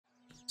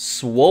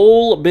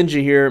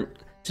SwoleBenji here.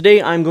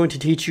 Today I'm going to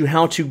teach you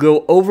how to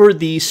go over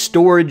the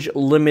storage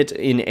limit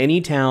in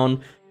any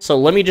town. So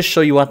let me just show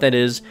you what that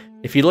is.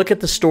 If you look at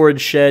the storage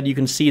shed, you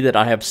can see that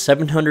I have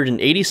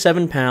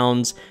 787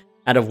 pounds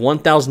out of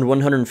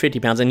 1,150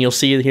 pounds, and you'll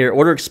see here,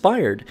 order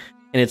expired,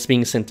 and it's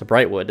being sent to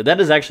Brightwood. That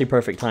is actually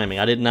perfect timing.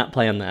 I did not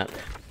plan that.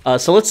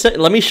 So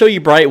let me show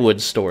you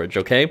Brightwood's storage,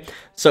 okay?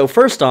 So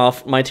first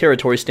off, my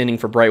territory standing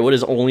for Brightwood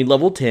is only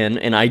level 10,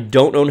 and I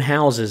don't own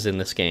houses in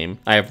this game.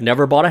 I have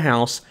never bought a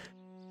house,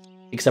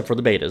 except for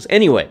the betas.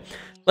 Anyway,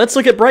 let's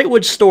look at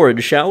Brightwood's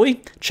storage, shall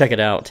we? Check it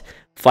out.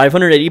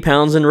 580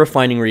 pounds in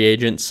refining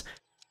reagents.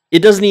 It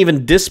doesn't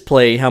even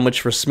display how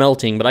much for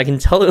smelting, but I can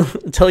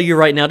tell you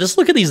right now, just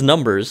look at these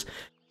numbers.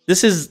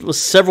 This is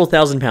several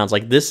thousand pounds.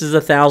 Like, this is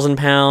 1,000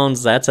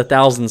 pounds, that's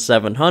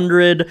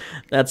 1,700,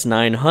 that's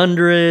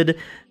 900,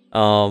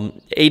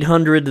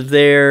 800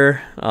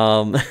 there,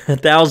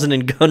 1,000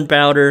 in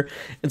gunpowder,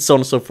 and so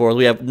on and so forth.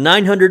 We have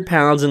 900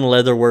 pounds in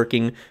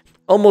leatherworking,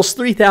 almost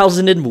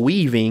 3,000 in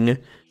weaving,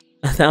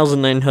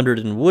 1,900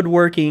 in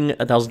woodworking,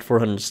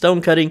 1,400 in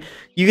stone cutting.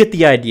 You get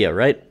the idea,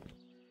 right?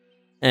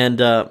 And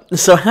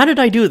so how did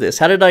I do this?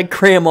 How did I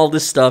cram all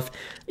this stuff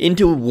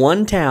into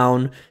one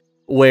town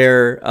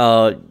where,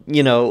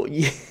 you know,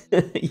 you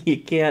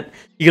can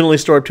only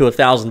store up to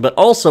 1,000, but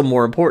also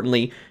more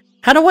importantly,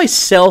 how do I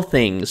sell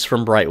things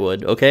from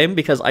Brightwood, okay?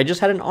 Because I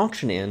just had an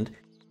auction end,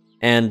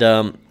 and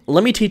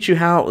let me teach you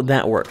how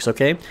that works,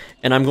 okay?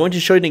 And I'm going to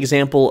show you an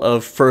example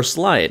of First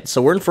Light. So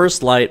we're in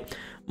First Light.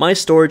 My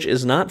storage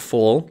is not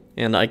full,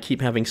 and I keep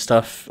having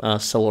stuff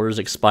sell orders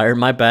expire,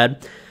 my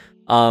bad.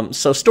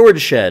 So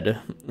storage shed,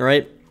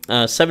 right?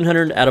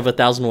 700 out of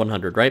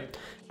 1,100, right?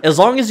 As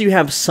long as you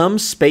have some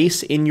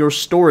space in your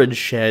storage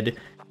shed,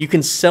 you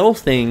can sell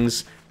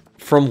things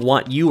from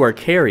what you are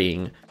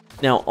carrying.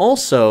 Now,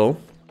 also,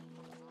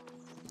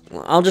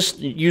 I'll just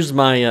use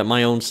my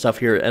my own stuff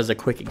here as a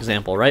quick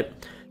example, right?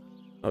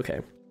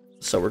 Okay,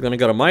 so we're gonna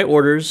go to my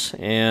orders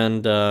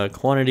and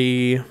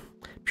quantity,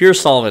 pure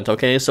solvent.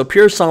 Okay, so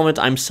pure solvent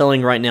I'm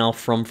selling right now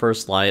from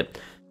First Light,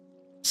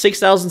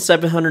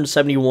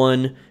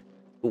 6,771.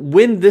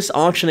 When this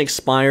auction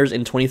expires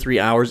in 23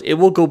 hours, it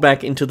will go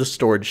back into the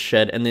storage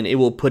shed, and then it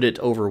will put it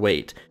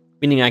overweight,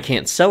 meaning I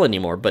can't sell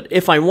anymore. But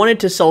if I wanted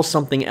to sell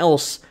something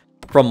else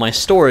from my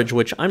storage,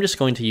 which I'm just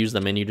going to use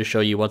the menu to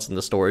show you what's in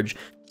the storage.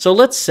 So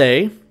let's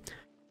say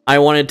I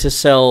wanted to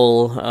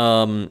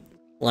sell,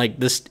 like,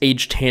 this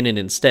aged tannin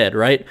instead,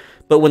 right?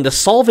 But when the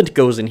solvent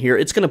goes in here,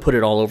 it's going to put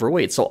it all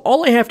overweight. So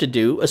all I have to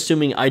do,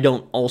 assuming I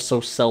don't also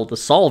sell the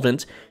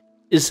solvent,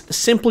 is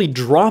simply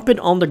drop it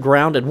on the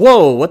ground and...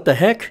 Whoa, what the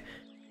heck?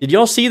 Did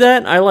y'all see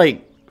that? I,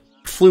 like,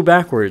 flew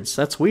backwards.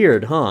 That's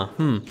weird, huh?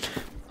 I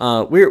don't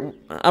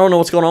know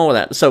what's going on with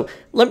that. So,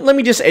 let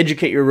me just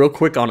educate you real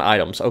quick on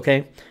items,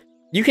 okay?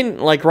 You can,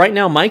 like, right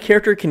now, my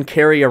character can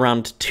carry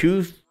around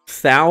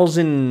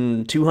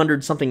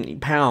 2,200-something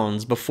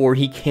pounds before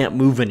he can't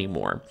move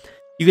anymore.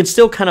 You can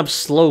still kind of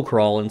slow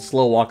crawl and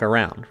slow walk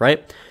around,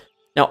 right?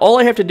 Now, all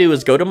I have to do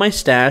is go to my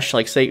stash,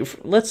 like, say,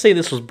 let's say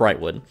this was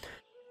Brightwood,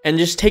 and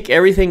just take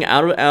everything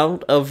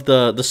out of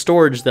the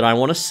storage that I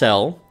want to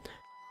sell,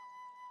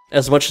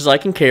 as much as I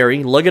can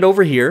carry, lug it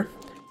over here,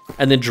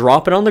 and then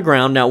drop it on the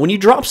ground. Now, when you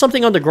drop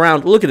something on the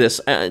ground, look at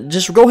this.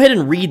 Just go ahead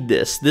and read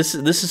this. This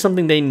is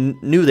something they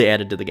knew they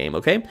added to the game,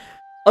 okay?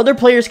 Other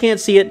players can't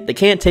see it, they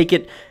can't take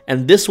it,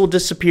 and this will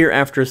disappear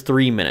after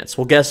 3 minutes.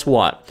 Well, guess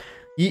what?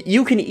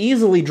 You can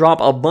easily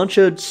drop a bunch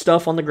of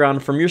stuff on the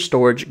ground from your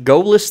storage, go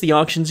list the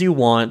auctions you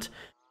want,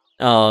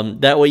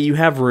 that way you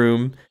have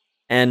room,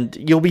 and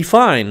you'll be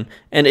fine.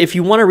 And if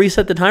you want to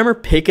reset the timer,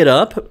 pick it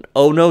up.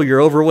 Oh no,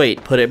 you're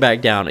overweight. Put it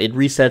back down. It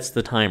resets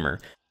the timer.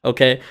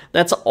 Okay?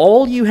 That's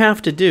all you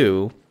have to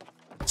do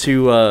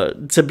to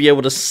be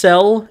able to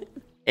sell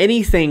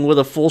anything with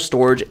a full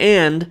storage.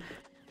 And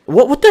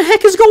what the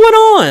heck is going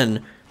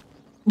on?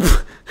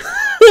 Why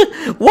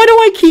do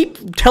I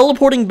keep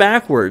teleporting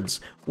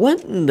backwards?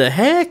 What in the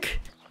heck?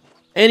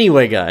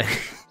 Anyway, guys.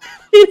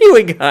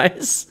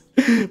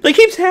 That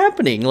keeps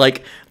happening.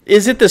 Like,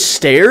 is it the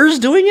stairs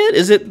doing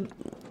it?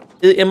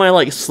 Am I,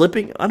 like,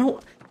 slipping? I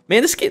don't...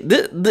 Man, this game...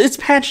 It's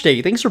patch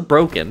day. Things are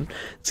broken.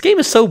 This game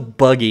is so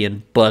buggy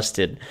and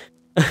busted.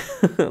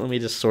 Let me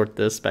just sort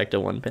this back to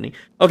 1 penny.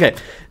 Okay,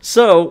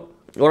 so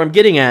what I'm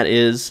getting at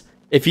is,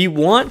 if you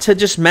want to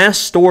just mass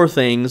store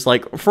things,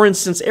 like, for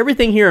instance,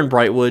 everything here in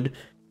Brightwood,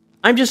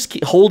 I'm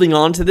just holding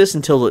on to this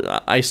until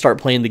I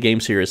start playing the game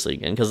seriously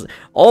again, because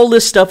all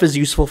this stuff is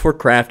useful for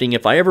crafting.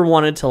 If I ever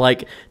wanted to,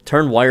 like,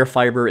 turn wire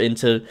fiber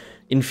into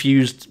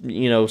infused,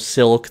 you know,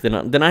 silk,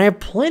 then I have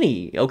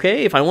plenty,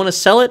 okay? If I want to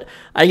sell it,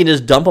 I can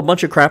just dump a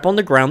bunch of crap on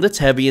the ground that's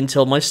heavy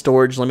until my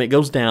storage limit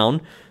goes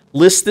down,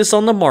 list this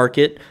on the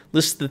market,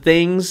 list the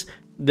things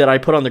that I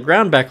put on the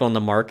ground back on the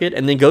market,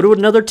 and then go to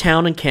another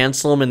town and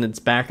cancel them, and it's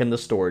back in the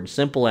storage.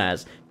 Simple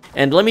as.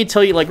 And let me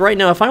tell you, like, right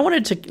now, if I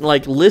wanted to,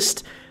 like,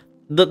 list...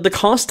 The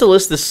cost to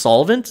list this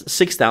solvent,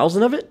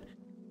 6,000 of it,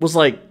 was,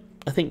 like,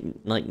 I think,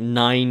 like,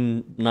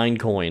 9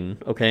 coin,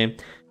 okay?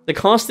 the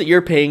cost that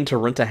you're paying to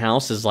rent a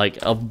house is like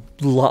a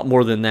lot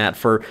more than that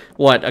for,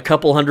 what, a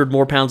couple hundred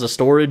more pounds of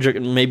storage, or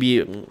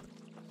maybe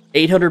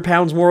 800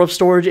 pounds more of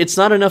storage. It's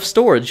not enough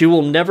storage. You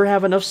will never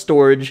have enough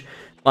storage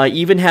by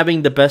even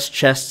having the best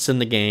chests in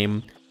the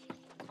game,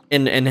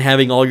 and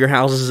having all your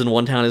houses in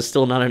one town is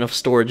still not enough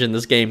storage in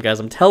this game, guys,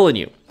 I'm telling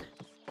you.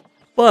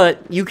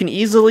 But you can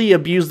easily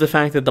abuse the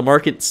fact that the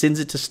market sends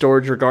it to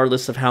storage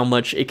regardless of how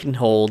much it can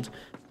hold,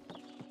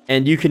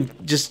 and you can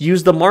just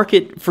use the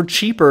market for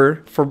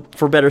cheaper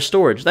for better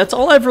storage. That's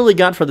all I've really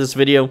got for this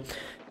video.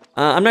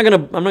 I'm not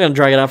gonna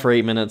drag it out for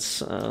 8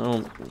 minutes.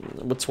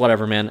 It's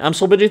whatever, man. I'm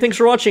SwoleBenji. Thanks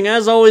for watching.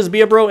 As always,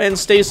 be a bro and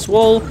stay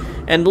swole.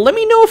 And let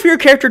me know if your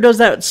character does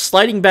that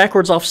sliding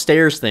backwards off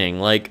stairs thing.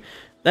 Like,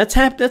 that's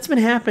been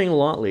happening a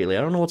lot lately.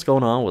 I don't know what's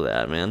going on with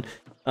that, man.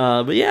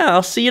 But yeah,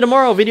 I'll see you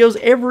tomorrow. Videos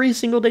every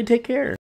single day. Take care.